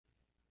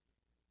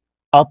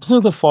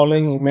Observe the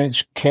following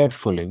image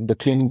carefully. The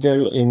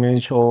clinical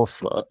image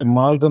of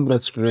amalgam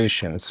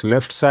restorations,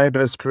 left side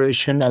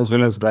restoration as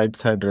well as right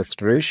side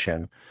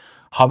restoration.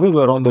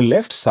 However, on the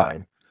left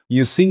side,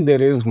 you see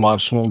there is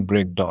marginal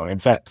breakdown. In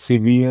fact,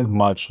 severe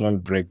marginal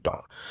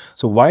breakdown.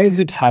 So why is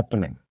it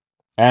happening?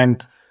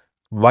 And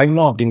why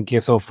not in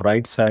case of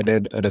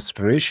right-sided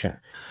restoration?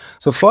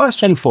 So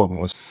first and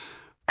foremost,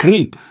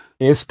 creep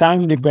is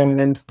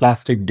time-dependent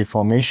plastic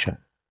deformation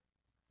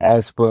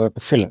as per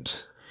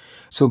films.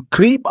 So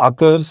creep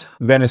occurs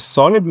when a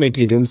solid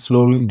material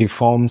slowly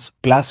deforms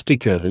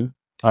plastically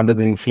under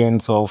the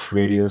influence of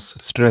various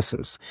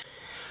stresses.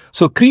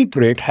 So creep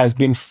rate has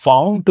been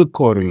found to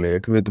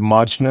correlate with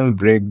marginal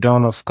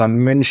breakdown of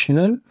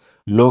conventional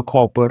low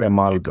copper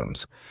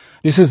amalgams.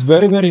 This is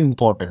very, very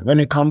important. When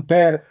you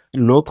compare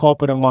low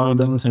copper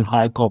amalgams and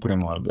high copper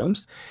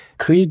amalgams,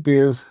 creep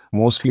is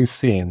mostly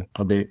seen,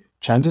 or the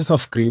chances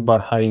of creep are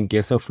high in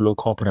case of low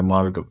copper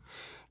amalgam.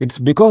 It's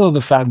because of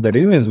the fact that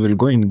anyways we'll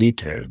go in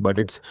detail, but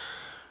it's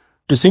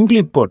to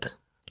simply put,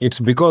 it's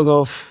because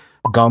of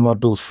gamma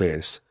 2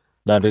 phase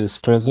that is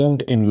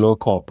present in low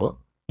copper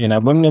in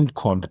abundant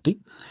quantity,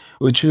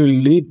 which will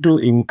lead to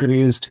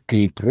increased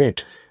creep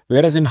rate.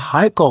 Whereas in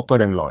high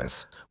copper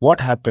alloys,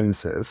 what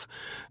happens is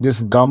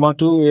this gamma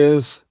 2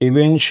 is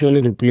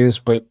eventually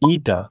replaced by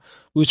eta,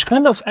 which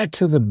kind of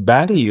acts as a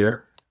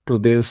barrier to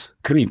this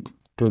creep,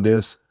 to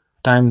this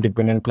time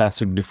dependent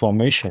plastic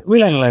deformation.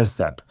 We'll analyze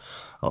that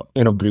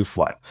in a brief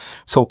while.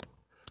 So,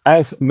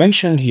 as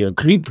mentioned here,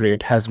 creep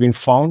rate has been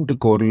found to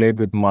correlate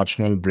with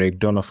marginal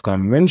breakdown of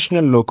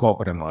conventional low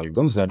copper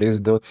amalgams. That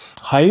is, the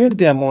higher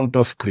the amount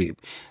of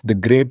creep, the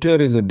greater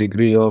is the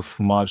degree of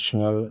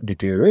marginal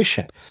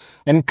deterioration.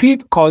 And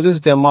creep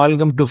causes the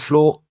amalgam to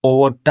flow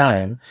over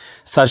time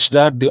such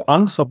that the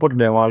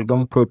unsupported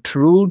amalgam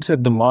protrudes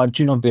at the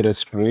margin of the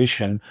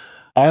restoration,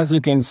 as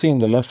you can see in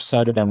the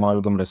left-sided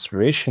amalgam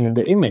restoration in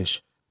the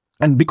image.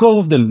 And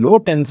because of the low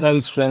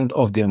tensile strength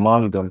of the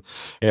amalgam,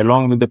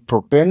 along with the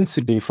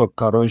propensity for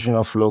corrosion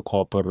of low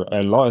copper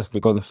alloys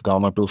because of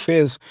gamma 2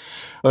 phase,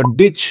 a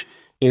ditch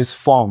is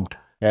formed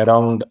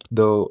around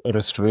the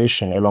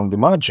restoration along the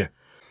margin,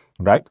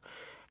 right?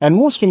 And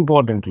most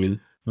importantly,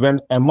 when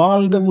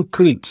amalgam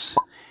creeps,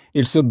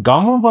 it's a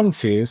gamma 1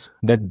 phase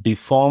that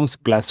deforms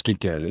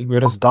plastically,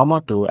 whereas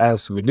gamma 2,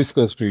 as we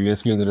discussed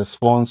previously, is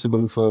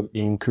responsible for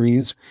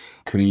increased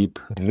creep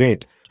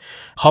rate.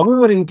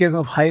 However, in case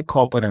of high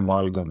copper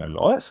amalgam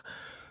alloys,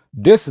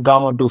 this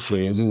gamma 2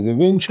 phase is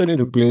eventually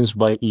replaced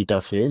by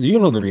eta phase. You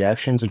know the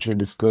reactions which we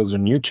discussed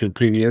on YouTube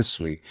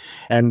previously.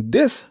 And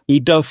this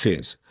eta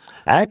phase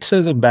acts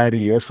as a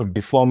barrier for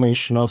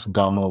deformation of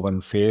gamma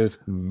 1 phase.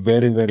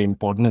 Very, very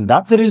important. And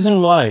that's the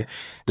reason why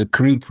the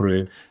creep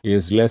rate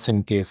is less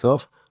in case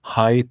of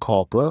high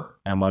copper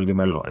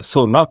amalgam alloys.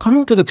 So now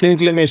coming to the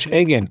clinical image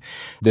again,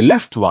 the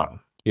left one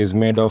is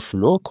made of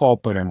low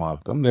copper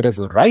amalgam, whereas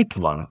the right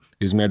one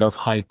is made of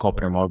high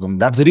copper amalgam.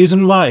 That's the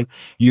reason why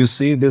you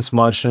see this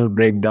marginal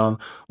breakdown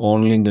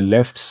only in the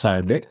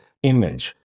left-sided image.